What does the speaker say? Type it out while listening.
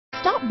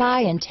Stop by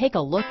and take a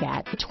look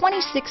at the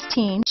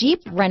 2016 Jeep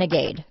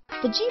Renegade.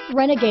 The Jeep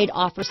Renegade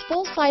offers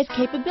full-size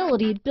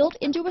capability built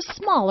into a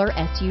smaller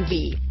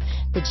SUV.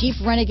 The Jeep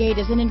Renegade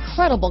is an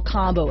incredible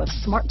combo of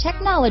smart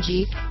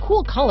technology,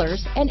 cool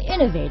colors, and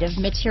innovative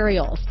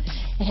materials.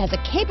 It has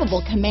a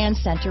capable command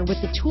center with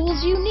the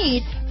tools you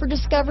need for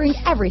discovering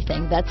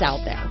everything that's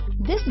out there.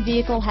 This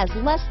vehicle has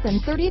less than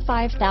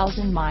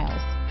 35,000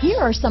 miles. Here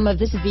are some of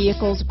this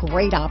vehicle's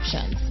great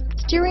options: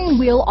 steering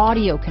wheel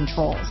audio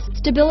controls,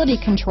 stability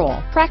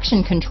control,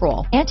 traction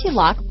control,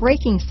 anti-lock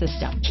braking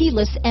system,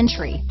 keyless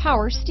entry,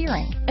 power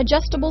steering,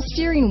 adjustable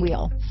steering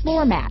wheel,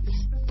 floor mats,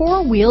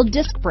 four-wheel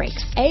disc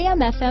brakes,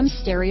 AM/FM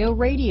stereo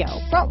radio,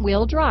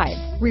 front-wheel drive,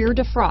 rear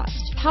defrost,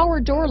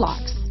 power door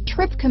locks,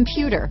 trip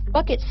computer,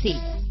 bucket seats,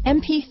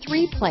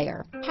 MP3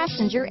 player,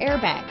 passenger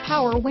airbag,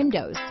 power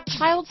windows,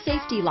 child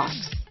safety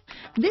locks.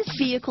 This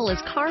vehicle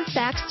is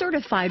Carfax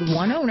certified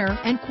one owner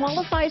and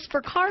qualifies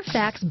for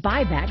Carfax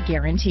buyback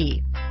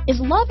guarantee. Is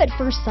love at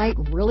first sight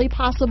really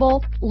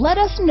possible? Let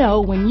us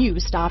know when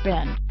you stop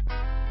in.